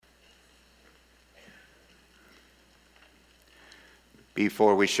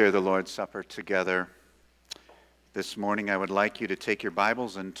Before we share the Lord's Supper together this morning, I would like you to take your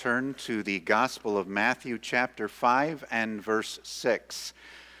Bibles and turn to the Gospel of Matthew chapter 5 and verse 6.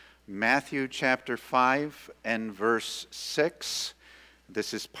 Matthew chapter 5 and verse 6.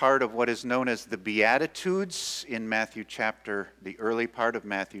 This is part of what is known as the Beatitudes in the early part of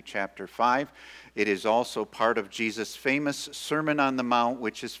Matthew chapter 5. It is also part of Jesus' famous Sermon on the Mount,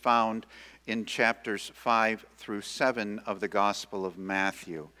 which is found in chapters 5 through 7 of the Gospel of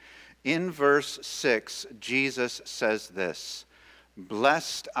Matthew. In verse 6, Jesus says this: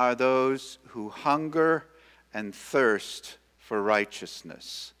 "Blessed are those who hunger and thirst for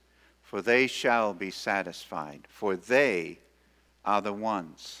righteousness, for they shall be satisfied." For they are the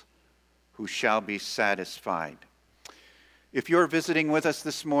ones who shall be satisfied. If you're visiting with us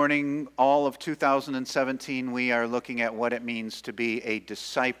this morning, all of 2017, we are looking at what it means to be a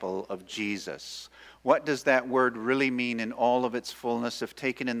disciple of Jesus. What does that word really mean in all of its fullness if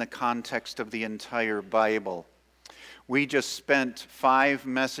taken in the context of the entire Bible? We just spent 5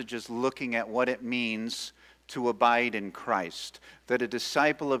 messages looking at what it means to abide in Christ, that a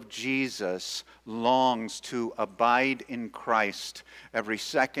disciple of Jesus longs to abide in Christ every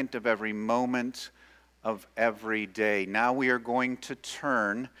second of every moment of every day. Now we are going to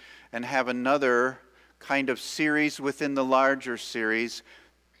turn and have another kind of series within the larger series,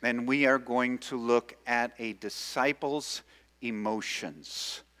 and we are going to look at a disciple's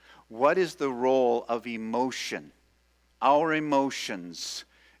emotions. What is the role of emotion, our emotions,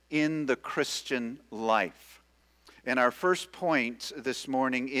 in the Christian life? And our first point this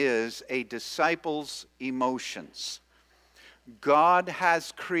morning is a disciple's emotions. God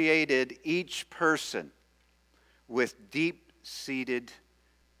has created each person with deep-seated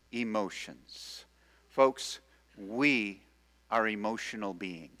emotions. Folks, we are emotional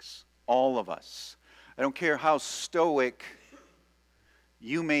beings, all of us. I don't care how stoic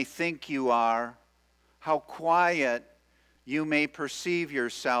you may think you are, how quiet you may perceive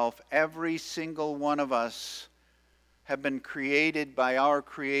yourself, every single one of us have been created by our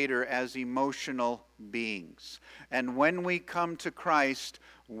Creator as emotional beings. And when we come to Christ,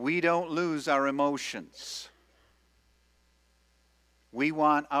 we don't lose our emotions. We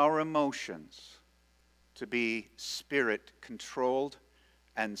want our emotions to be Spirit-controlled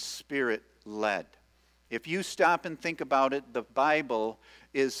and Spirit-led. If you stop and think about it, the Bible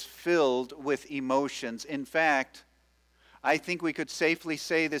is filled with emotions. In fact, I think we could safely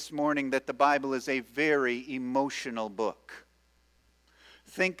say this morning that the Bible is a very emotional book.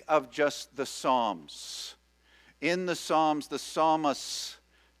 Think of just the Psalms. In the Psalms, the psalmists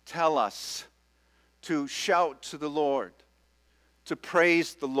tell us to shout to the Lord, to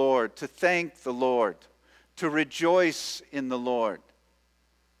praise the Lord, to thank the Lord, to rejoice in the Lord.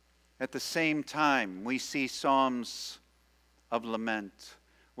 At the same time, we see psalms of lament,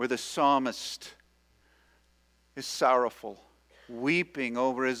 where the psalmist is sorrowful, weeping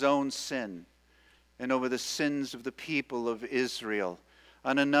over his own sin and over the sins of the people of Israel.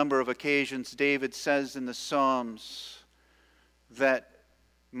 On a number of occasions, David says in the Psalms that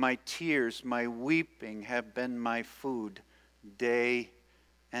my tears, my weeping have been my food day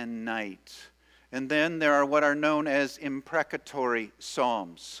and night. And then there are what are known as imprecatory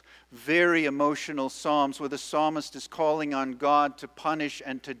psalms, very emotional psalms where the psalmist is calling on God to punish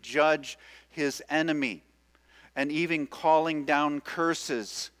and to judge his enemy, and even calling down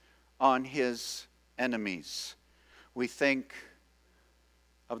curses on his enemies. We think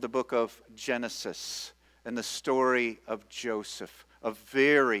of the book of Genesis and the story of Joseph, a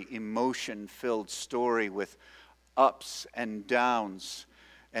very emotion-filled story with ups and downs,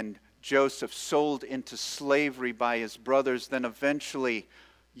 and Joseph sold into slavery by his brothers, then eventually,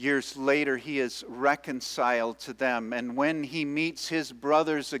 years later, he is reconciled to them. And when he meets his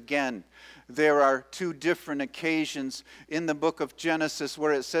brothers again, there are 2 different occasions in the book of Genesis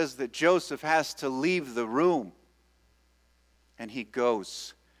where it says that Joseph has to leave the room. And he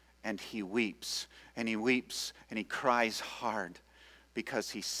goes and he weeps and he weeps and he cries hard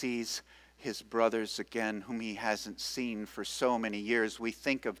because he sees his brothers again, whom he hasn't seen for so many years. We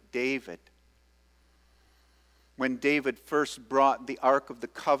think of David. When David first brought the Ark of the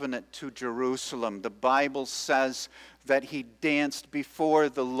Covenant to Jerusalem, the Bible says that he danced before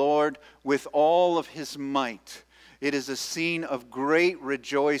the Lord with all of his might. It is a scene of great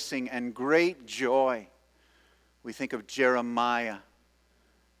rejoicing and great joy. We think of Jeremiah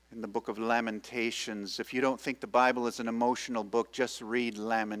in the book of Lamentations. If you don't think the Bible is an emotional book, just read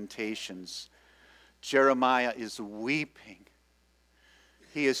Lamentations. Jeremiah is weeping.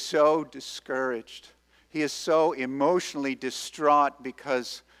 He is so discouraged. He is so emotionally distraught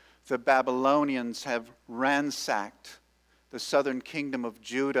because the Babylonians have ransacked the southern kingdom of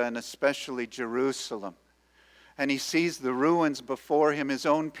Judah and especially Jerusalem. And he sees the ruins before him, his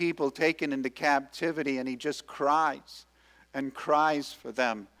own people taken into captivity, and he just cries and cries for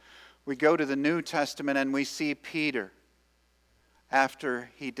them. We go to the New Testament and we see Peter after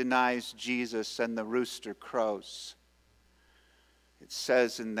he denies Jesus and the rooster crows. It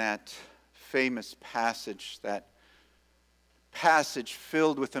says in that famous passage, that passage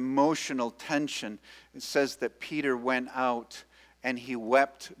filled with emotional tension, it says that Peter went out and he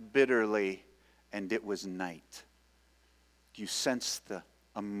wept bitterly, and it was night. Do you sense the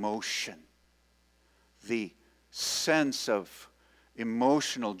emotion, the sense of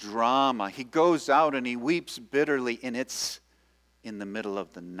emotional drama? He goes out and he weeps bitterly, and it's in the middle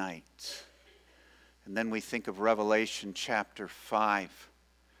of the night. And then we think of Revelation chapter 5,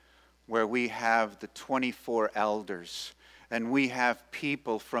 where we have the 24 elders, and we have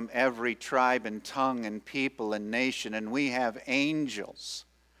people from every tribe and tongue and people and nation, and we have angels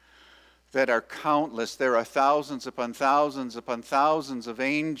that are countless. There are thousands upon thousands upon thousands of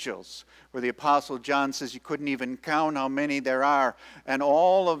angels, where the Apostle John says you couldn't even count how many there are, and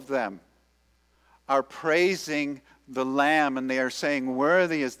all of them are praising the Lamb, and they are saying,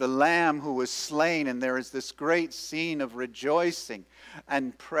 "Worthy is the Lamb who was slain," and there is this great scene of rejoicing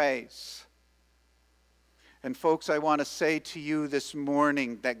and praise. And folks, I want to say to you this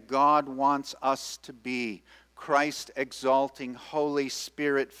morning that God wants us to be Christ-exalting, Holy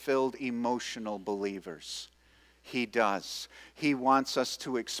Spirit-filled, emotional believers. He does. He wants us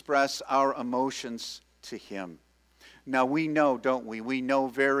to express our emotions to Him. Now we know, don't we? We know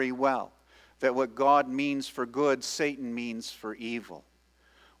very well that what God means for good, Satan means for evil.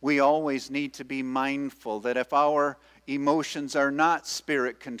 We always need to be mindful that if our emotions are not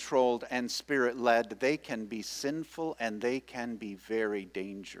Spirit-controlled and Spirit-led, they can be sinful and they can be very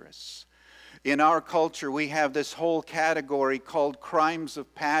dangerous. In our culture, we have this whole category called crimes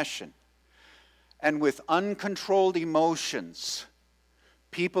of passion. And with uncontrolled emotions,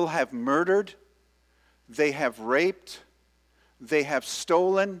 people have murdered, they have raped, they have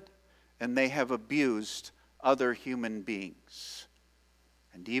stolen, and they have abused other human beings.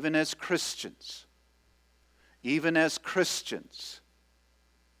 And even as Christians, if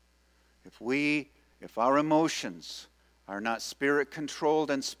our emotions are not Spirit-controlled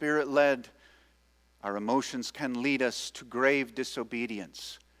and Spirit-led, our emotions can lead us to grave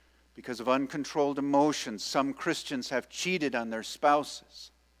disobedience. Because of uncontrolled emotions, some Christians have cheated on their spouses.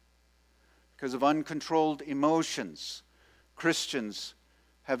 Because of uncontrolled emotions, Christians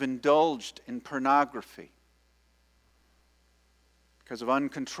have indulged in pornography. Because of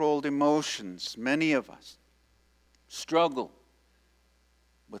uncontrolled emotions, many of us struggle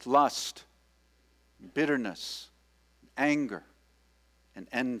with lust, bitterness, anger, and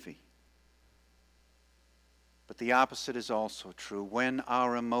envy. But the opposite is also true. When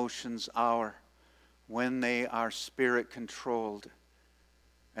our emotions when they are Spirit-controlled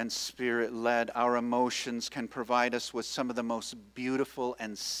and Spirit-led, our emotions can provide us with some of the most beautiful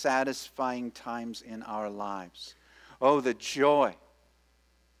and satisfying times in our lives. Oh, the joy,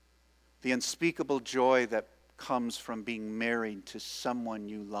 the unspeakable joy that comes from being married to someone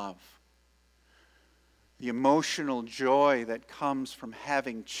you love. The emotional joy that comes from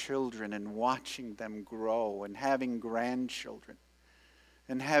having children and watching them grow, and having grandchildren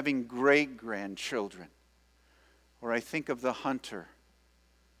and having great-grandchildren. Or I think of the hunter,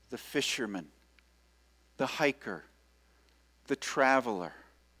 the fisherman, the hiker, the traveler,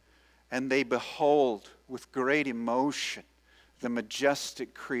 and they behold with great emotion the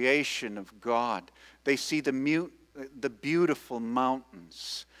majestic creation of God. They see the beautiful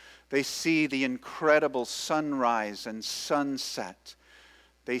mountains. They see the incredible sunrise and sunset.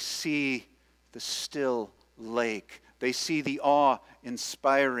 They see the still lake. They see the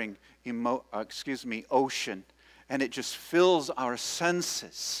awe-inspiring ocean. And it just fills our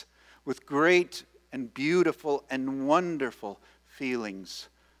senses with great and beautiful and wonderful feelings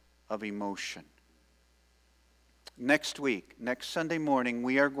of emotion. Next week, next Sunday morning,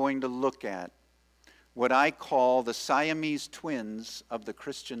 we are going to look at what I call the Siamese twins of the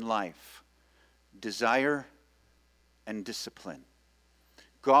Christian life: desire and discipline.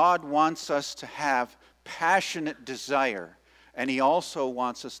 God wants us to have passionate desire, and He also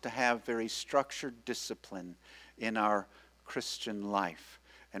wants us to have very structured discipline in our Christian life.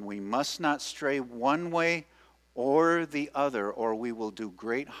 And we must not stray one way or the other, or we will do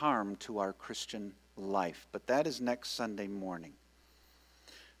great harm to our Christian life. But that is next Sunday morning.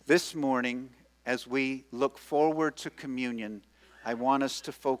 This morning, as we look forward to communion, I want us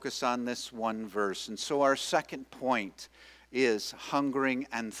to focus on this one verse. And so our second point is hungering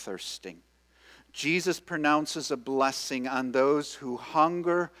and thirsting. Jesus pronounces a blessing on those who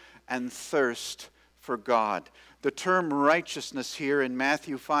hunger and thirst for God. The term righteousness here in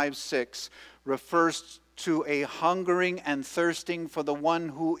Matthew 5:6 refers to a hungering and thirsting for the one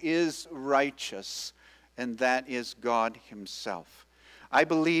who is righteous, and that is God himself. I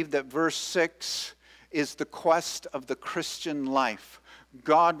believe that verse 6 is the quest of the Christian life.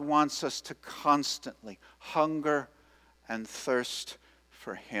 God wants us to constantly hunger and thirst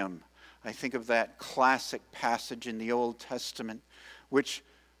for him. I think of that classic passage in the Old Testament, which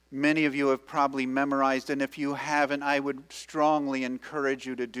many of you have probably memorized, and if you haven't, I would strongly encourage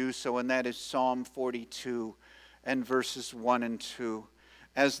you to do so, and that is Psalm 42 and verses 1 and 2.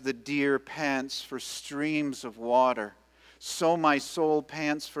 As the deer pants for streams of water, so my soul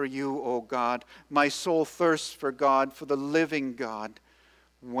pants for you, O God. My soul thirsts for God, for the living God.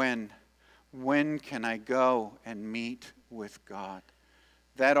 When can I go and meet with God?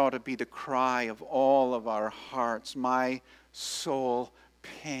 That ought to be the cry of all of our hearts. My soul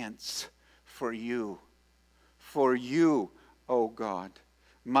pants for you, O God.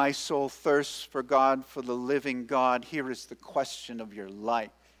 My soul thirsts for God, for the living God. Here is the question of your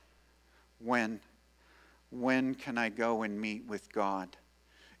life. When can I go and meet with God?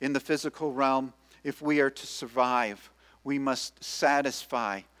 In the physical realm, if we are to survive, we must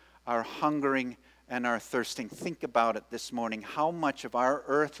satisfy our hungering and our thirsting. Think about it this morning. How much of our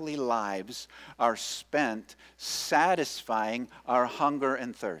earthly lives are spent satisfying our hunger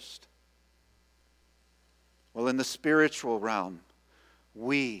and thirst? Well, in the spiritual realm,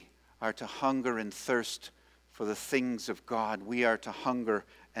 we are to hunger and thirst for the things of God. We are to hunger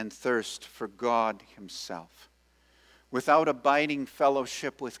and thirst for God himself. Without abiding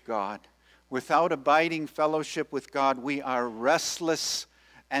fellowship with God, we are restless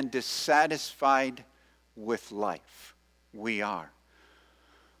and dissatisfied with life. We are.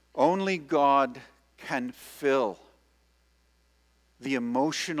 Only God can fill the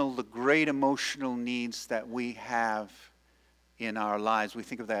great emotional needs that we have in our lives. We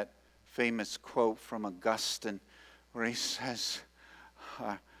think of that famous quote from Augustine where he says,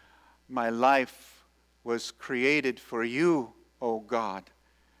 my life was created for you, O God,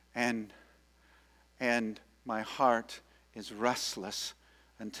 and my heart is restless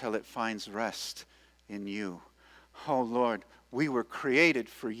until it finds rest in you. Oh Lord, we were created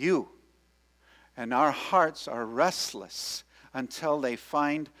for you, and our hearts are restless until they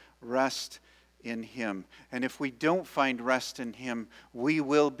find rest in him. And if we don't find rest in him, we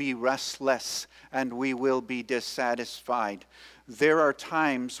will be restless and we will be dissatisfied. There are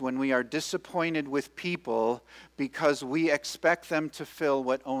times when we are disappointed with people because we expect them to fill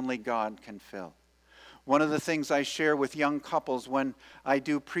what only God can fill. One of the things I share with young couples when I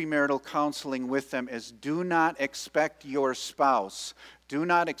do premarital counseling with them is do not expect your spouse, do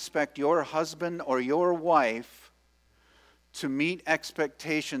not expect your husband or your wife to meet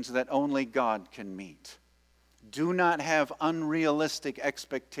expectations that only God can meet. Do not have unrealistic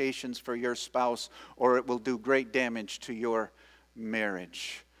expectations for your spouse, or it will do great damage to your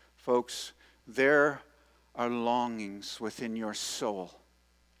marriage. Folks, there are longings within your soul,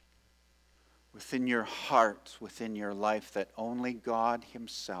 within your heart, within your life that only God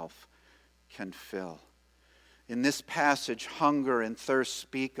himself can fill. In this passage, hunger and thirst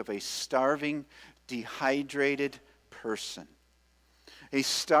speak of a starving, dehydrated person. A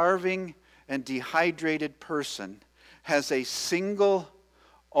starving and dehydrated person has a single,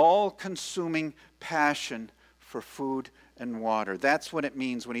 all-consuming passion for food and water. That's what it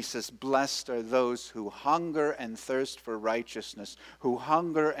means when he says, blessed are those who hunger and thirst for righteousness, who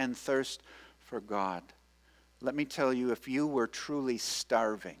hunger and thirst for God. Let me tell you, if you were truly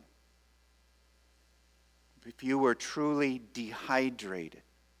starving, if you were truly dehydrated,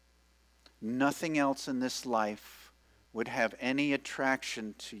 nothing else in this life would have any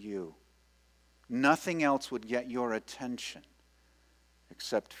attraction to you. Nothing else would get your attention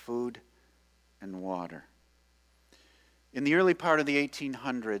except food and water. In the early part of the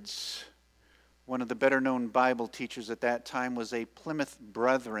 1800s, one of the better-known Bible teachers at that time was a Plymouth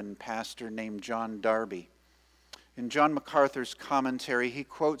Brethren pastor named John Darby. In John MacArthur's commentary, he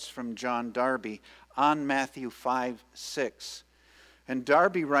quotes from John Darby on Matthew 5:6. And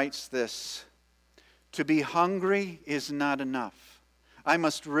Darby writes this, "To be hungry is not enough. I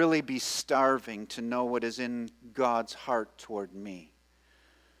must really be starving to know what is in God's heart toward me.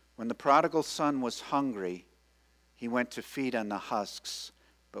 When the prodigal son was hungry, he went to feed on the husks,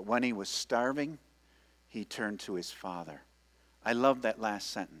 but when he was starving, he turned to his father." I love that last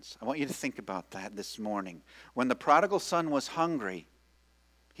sentence. I want you to think about that this morning. When the prodigal son was hungry,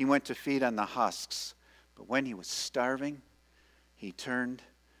 he went to feed on the husks, but when he was starving, he turned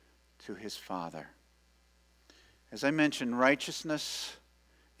to his Father. As I mentioned, righteousness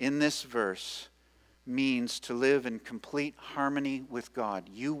in this verse means to live in complete harmony with God.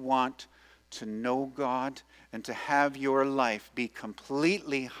 You want to know God and to have your life be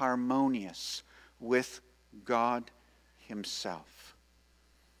completely harmonious with God himself.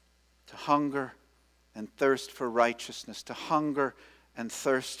 To hunger and thirst for righteousness, to hunger and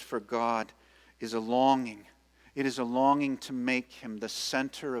thirst for God is a longing. It is a longing to make him the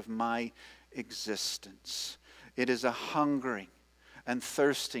center of my existence. It is a hungering and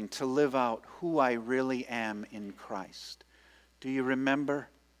thirsting to live out who I really am in Christ. Do you remember?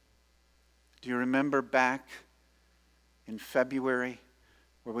 Do you remember back in February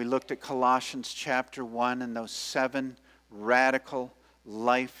where we looked at Colossians chapter 1 and those 7 radical,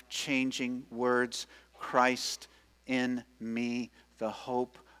 life-changing words? Christ in me, the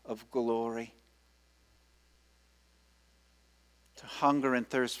hope of glory. To hunger and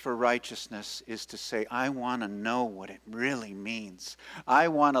thirst for righteousness is to say, I want to know what it really means. I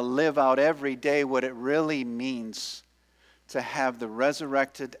want to live out every day what it really means to have the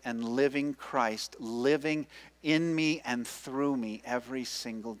resurrected and living Christ living in me and through me every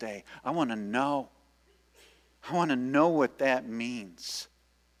single day. I want to know. I want to know what that means.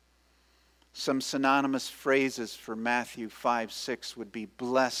 Some synonymous phrases for Matthew 5:6 would be,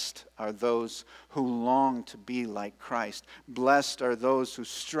 blessed are those who long to be like Christ. Blessed are those who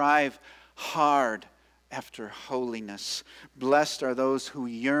strive hard after holiness. Blessed are those who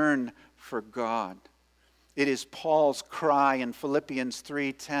yearn for God. It is Paul's cry in Philippians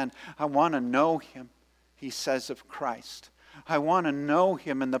 3:10. I want to know him, he says of Christ. I want to know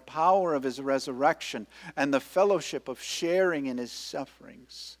him and the power of his resurrection and the fellowship of sharing in his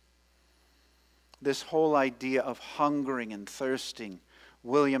sufferings. This whole idea of hungering and thirsting,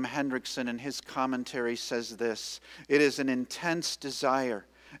 William Hendrickson in his commentary says this: it is an intense desire,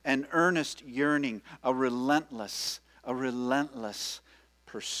 an earnest yearning, a relentless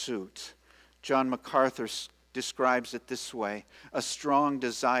pursuit. John MacArthur describes it this way: a strong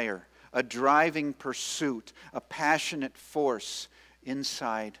desire, a driving pursuit, a passionate force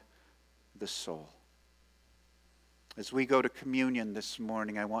inside the soul. As we go to communion this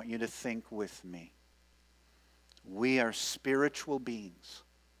morning, I want you to think with me. We are spiritual beings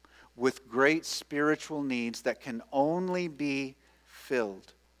with great spiritual needs that can only be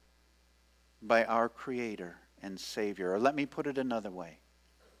filled by our Creator and Savior. Or let me put it another way.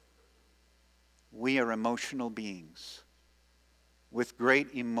 We are emotional beings with great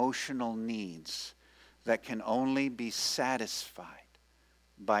emotional needs that can only be satisfied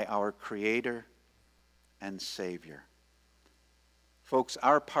by our Creator and Savior. Folks,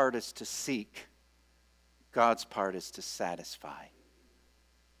 our part is to seek. God's part is to satisfy.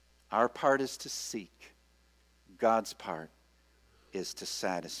 Our part is to seek. God's part is to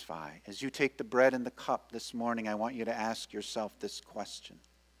satisfy. As you take the bread and the cup this morning, I want you to ask yourself this question.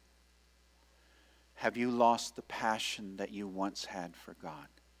 Have you lost the passion that you once had for God?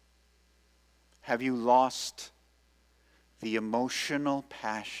 Have you lost the emotional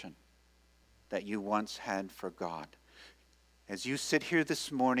passion that you once had for God? As you sit here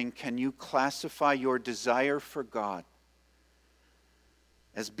this morning, can you classify your desire for God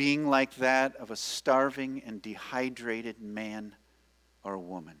as being like that of a starving and dehydrated man or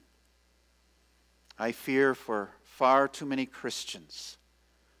woman? I fear for far too many Christians,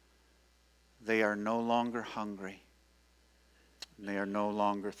 they are no longer hungry, and they are no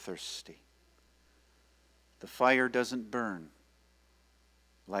longer thirsty. The fire doesn't burn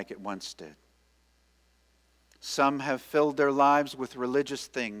like it once did. Some have filled their lives with religious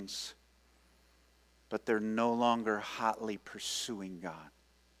things, but they're no longer hotly pursuing God.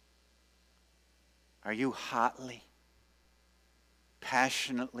 Are you hotly,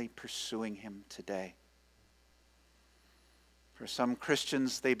 passionately pursuing Him today? For some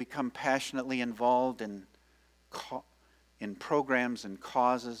Christians, they become passionately involved in programs and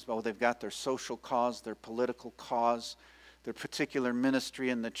causes. Oh, they've got their social cause, their political cause, their particular ministry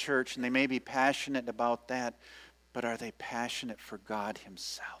in the church, and they may be passionate about that, but are they passionate for God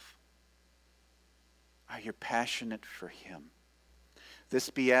Himself? Are you passionate for Him? This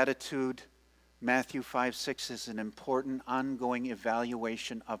beatitude, Matthew 5:6, is an important ongoing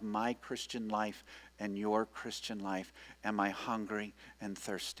evaluation of my Christian life and your Christian life. Am I hungry and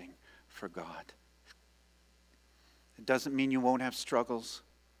thirsting for God? It doesn't mean you won't have struggles.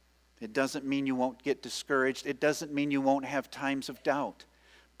 It doesn't mean you won't get discouraged. It doesn't mean you won't have times of doubt.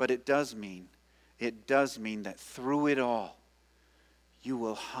 But it does mean that through it all, you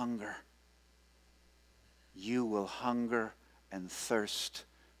will hunger. You will hunger and thirst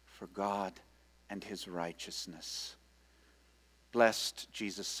for God and His righteousness. Blessed,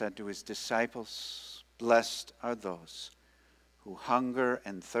 Jesus said to his disciples, blessed are those who hunger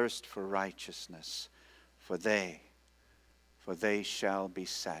and thirst for righteousness, for they shall be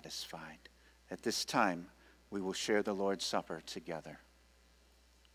satisfied. At this time, we will share the Lord's Supper together.